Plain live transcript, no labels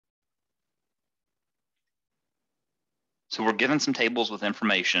So we're given some tables with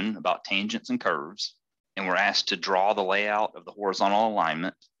information about tangents and curves, and we're asked to draw the layout of the horizontal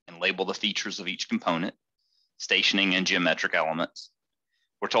alignment and label the features of each component, stationing and geometric elements.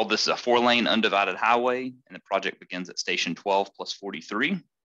 We're told this is a 4-lane undivided highway, and the project begins at station 12 plus 43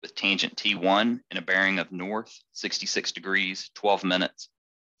 with tangent T1 in a bearing of north 66 degrees, 12 minutes,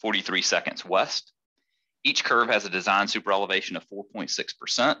 43 seconds west. Each curve has a design superelevation of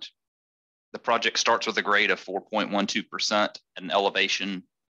 4.6%. The project starts with a grade of 4.12% at an elevation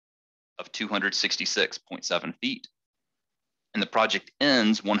of 266.7 feet. And the project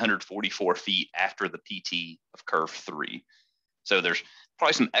ends 144 feet after the PT of curve 3. So there's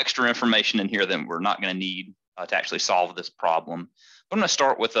probably some extra information in here that we're not going to need to actually solve this problem. But I'm going to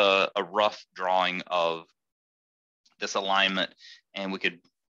start with a rough drawing of this alignment, and we could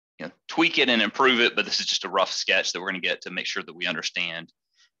tweak it and improve it, but this is just a rough sketch that we're going to get to make sure that we understand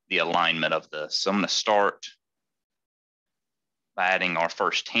the alignment of this. So I'm going to start by adding our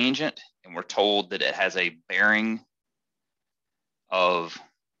first tangent, and we're told that it has a bearing of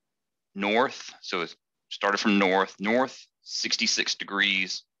north. So it started from north, 66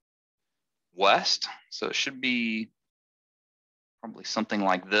 degrees west. So it should be probably something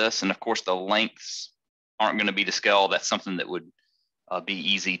like this. And of course, the lengths aren't going to be to scale. That's something that would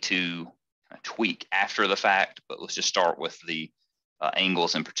be easy to tweak after the fact, but let's just start with the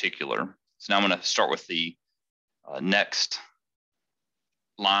angles in particular. So now I'm going to start with the next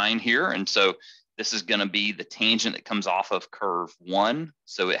line here. And so this is going to be the tangent that comes off of curve 1.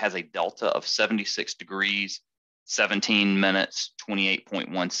 So it has a delta of 76 degrees, 17 minutes,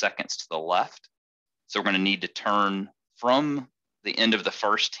 28.1 seconds to the left. So we're going to need to turn from the end of the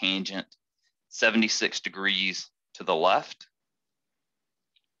first tangent 76 degrees to the left.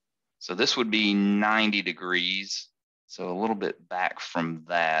 So this would be 90 degrees. So a little bit back from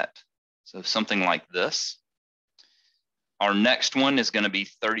that. So something like this. Our next one is going to be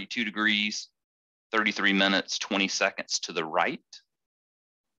 32 degrees, 33 minutes, 20 seconds to the right.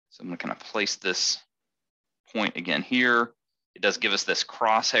 So I'm going to kind of place this point again here. It does give us this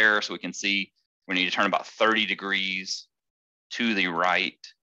crosshair, so we can see we need to turn about 30 degrees to the right.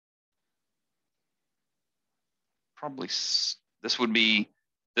 Probably this would be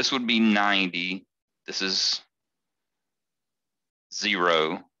 90. This is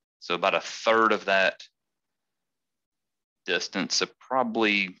 0. So about a third of that distance. So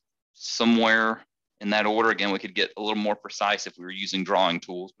probably somewhere in that order. Again, we could get a little more precise if we were using drawing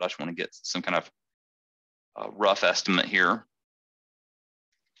tools, but I just want to get some kind of rough estimate here.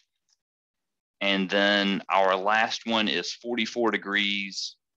 And then our last one is 44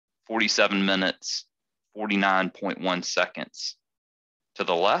 degrees, 47 minutes, 49.1 seconds to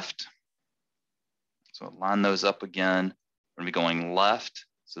the left. So line those up again. We're going to be going left.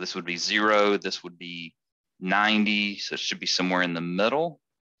 So this would be 0. This would be 90. So it should be somewhere in the middle.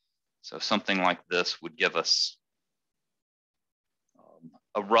 So something like this would give us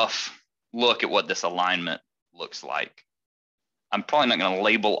a rough look at what this alignment looks like. I'm probably not going to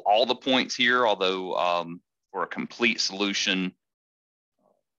label all the points here, although for a complete solution,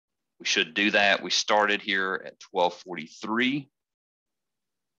 we should do that. We started here at 1243.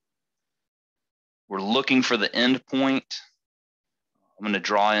 We're looking for the end point. I'm going to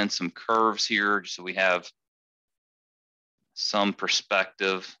draw in some curves here just so we have some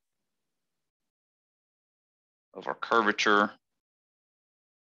perspective of our curvature.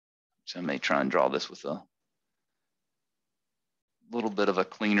 So I may try and draw this with a little bit of a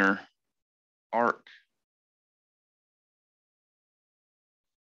cleaner arc.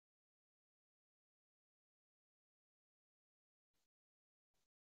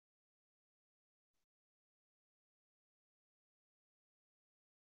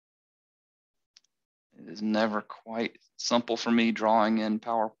 It is never quite simple for me drawing in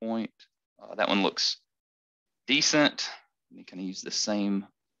PowerPoint. That one looks decent. You can use the same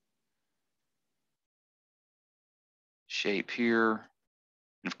shape here.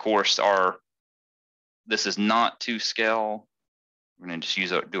 And of course, this is not to scale. We're going to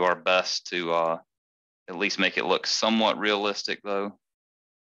just do our best to at least make it look somewhat realistic, though.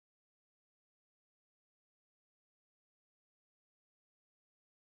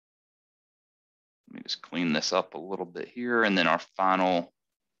 Let me just clean this up a little bit here, and then our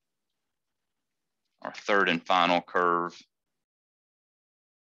third and final curve.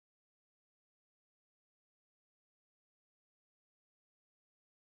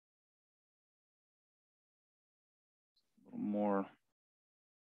 A little more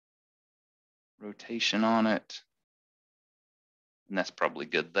rotation on it. And that's probably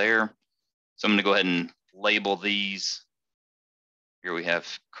good there. So I'm going to go ahead and label these. Here we have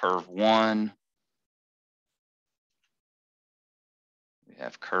curve 1,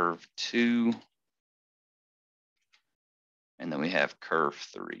 have curve 2, and then we have curve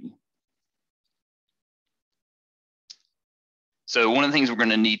 3. So one of the things we're going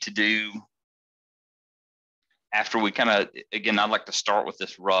to need to do after we kind of, again, I'd like to start with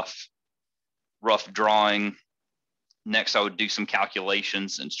this rough drawing. Next, I would do some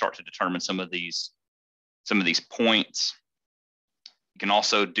calculations and start to determine some of these points. You can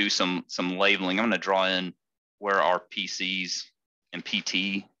also do some labeling. I'm going to draw in where our PCs and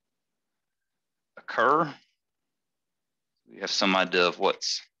PT occur. We have some idea of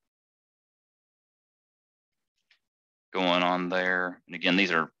what's going on there. And again,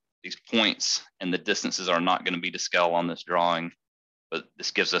 these points and the distances are not going to be to scale on this drawing, but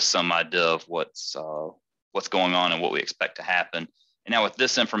this gives us some idea of what's going on and what we expect to happen. And now with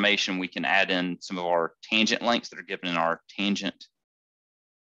this information, we can add in some of our tangent lengths that are given in our tangent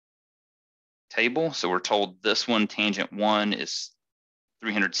table. So we're told this one, tangent 1, is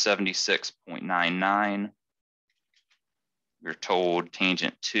 376.99. We're told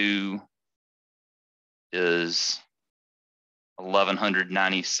tangent 2 is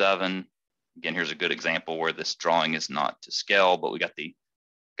 1197. Again, here's a good example where this drawing is not to scale, but we got the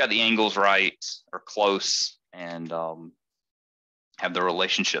angles right or close, and have the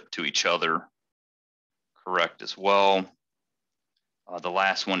relationship to each other correct as well. The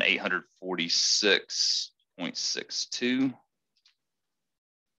last one, 846.62.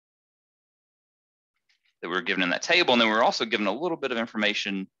 that we're given in that table. And then we're also given a little bit of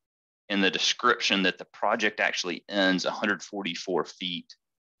information in the description that the project actually ends 144 feet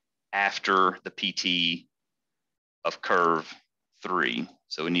after the PT of curve 3.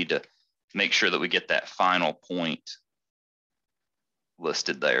 So we need to make sure that we get that final point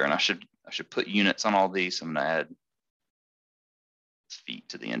listed there. And I should put units on all these. So I'm going to add feet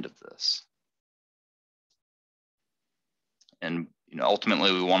to the end of this. And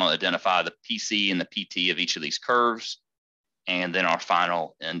ultimately, we want to identify the PC and the PT of each of these curves, and then our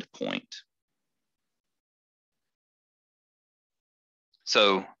final end point.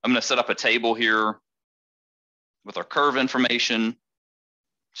 So I'm going to set up a table here with our curve information,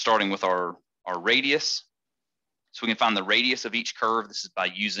 starting with our radius. So we can find the radius of each curve. This is by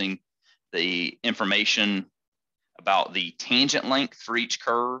using the information about the tangent length for each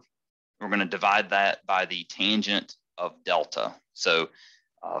curve. We're going to divide that by the tangent of delta. So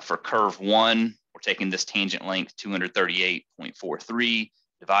for curve 1, we're taking this tangent length 238.43,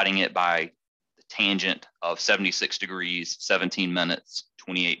 dividing it by the tangent of 76 degrees, 17 minutes,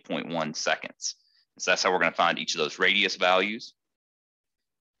 28.1 seconds. So that's how we're going to find each of those radius values.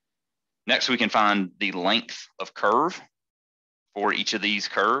 Next, we can find the length of curve for each of these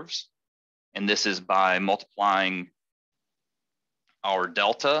curves. And this is by multiplying our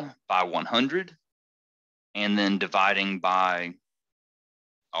delta by 100 and then dividing by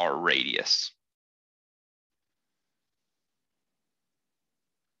our radius.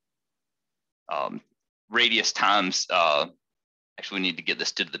 Radius times, actually we need to get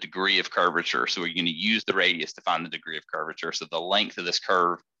this to the degree of curvature. So we're going to use the radius to find the degree of curvature. So the length of this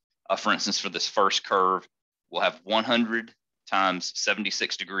curve, for instance, for this first curve, we'll have 100 times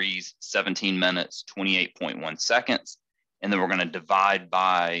 76 degrees, 17 minutes, 28.1 seconds. And then we're going to divide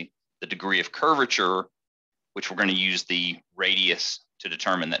by the degree of curvature, which we're going to use the radius to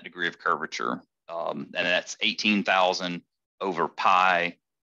determine that degree of curvature. And that's 18,000 over pi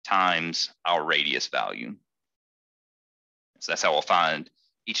times our radius value. So that's how we'll find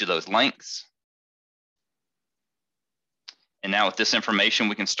each of those lengths. And now with this information,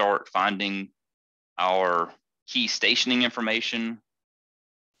 we can start finding our key stationing information,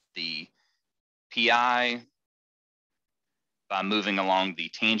 the PI by moving along the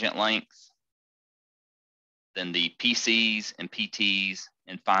tangent length, then the PCs and PTs,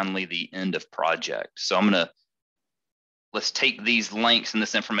 and finally the end of project. So let's take these lengths and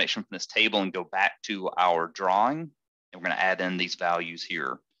this information from this table and go back to our drawing. And we're going to add in these values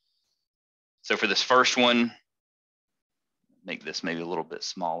here. So for this first one, make this maybe a little bit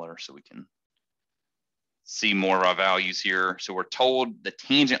smaller so we can see more of our values here. So we're told the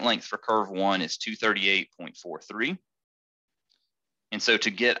tangent length for curve 1 is 238.43. And so to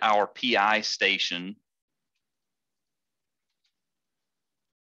get our PI station,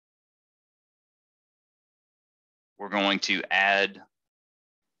 we're going to add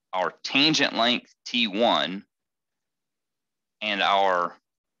our tangent length T1 and our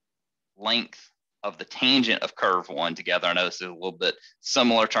length of the tangent of curve 1 together. I know this is a little bit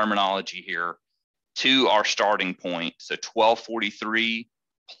similar terminology here to our starting point. So 1243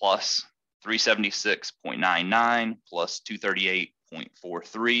 plus 376.99 plus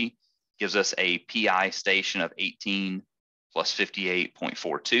 238.43 gives us a PI station of 18 plus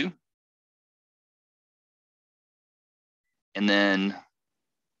 58.42. And then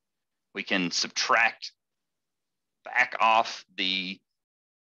we can subtract back off the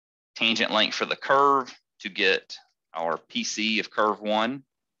tangent length for the curve to get our PC of curve 1.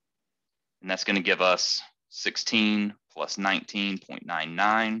 And that's going to give us 16 plus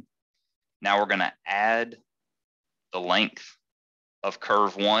 19.99. Now we're going to add the length of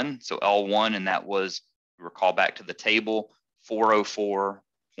curve 1, so L1, and that was, recall back to the table,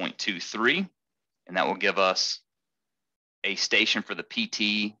 404.23, and that will give us a station for the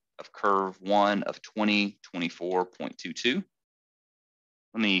PT of curve 1 of 2024.22.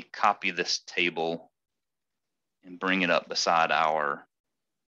 Let me copy this table and bring it up beside our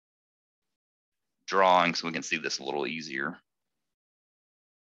drawing so we can see this a little easier.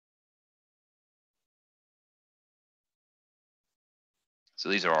 So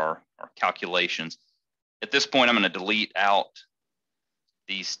these are our calculations. At this point, I'm going to delete out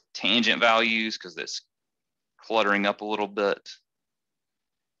these tangent values because it's cluttering up a little bit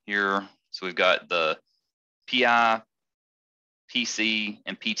here. So we've got the PI, PC,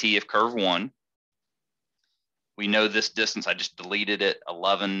 and PT of curve 1. We know this distance, I just deleted it,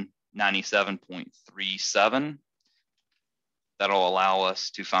 1197.37. That'll allow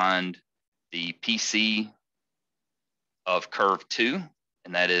us to find the PC of curve 2,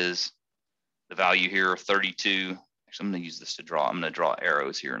 and that is the value here, 32. Actually, I'm going to use this to draw. I'm going to draw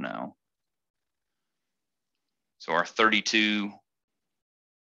arrows here now. So our 32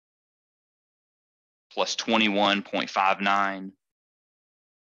 plus 21.59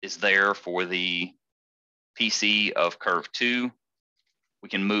 is there for the PC of curve 2. We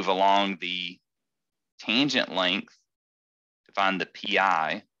can move along the tangent length to find the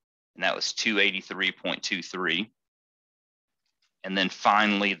PI, and that was 283.23. And then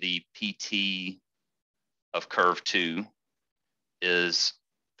finally, the PT of curve 2 is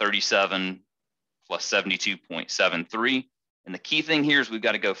 37 plus 72.73. And the key thing here is we've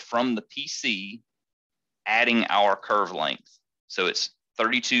got to go from the PC, adding our curve length. So it's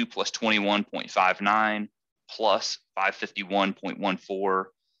 32 plus 21.59 plus 551.14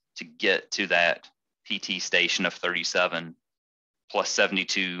 to get to that PT station of 37 plus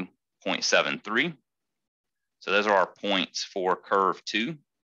 72.73. So those are our points for curve 2.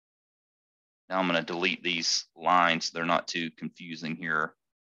 Now I'm going to delete these lines so they're not too confusing here.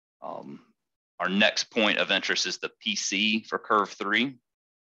 Our next point of interest is the PC for curve 3.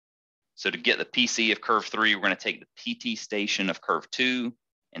 So to get the PC of curve 3, we're going to take the PT station of curve 2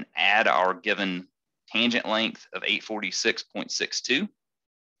 and add our given tangent length of 846.62.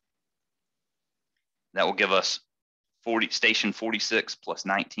 That will give us station 46 plus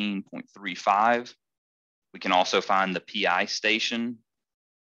 19.35. We can also find the PI station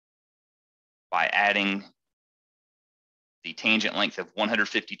by adding the tangent length of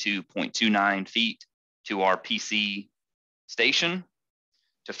 152.29 feet to our PC station.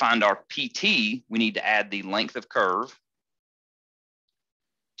 To find our PT, we need to add the length of curve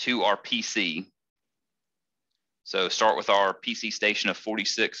to our PC. So start with our PC station of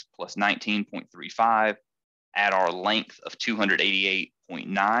 46 plus 19.35, add our length of 288.9,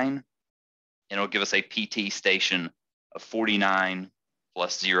 and it'll give us a PT station of 49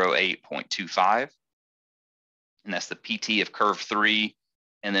 plus 08.25. And that's the PT of curve 3.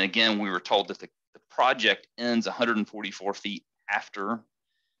 And then again, we were told that the project ends 144 feet after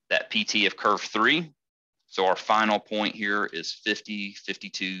that PT of curve 3. So our final point here is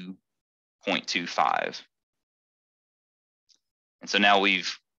 52.25. And so now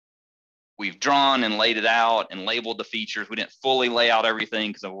we've drawn and laid it out and labeled the features. We didn't fully lay out everything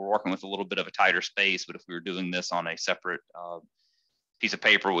because we're working with a little bit of a tighter space, but if we were doing this on a separate piece of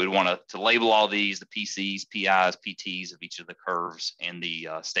paper, we'd want to label all these, the PCs, PIs, PTs of each of the curves and the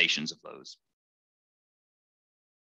stations of those.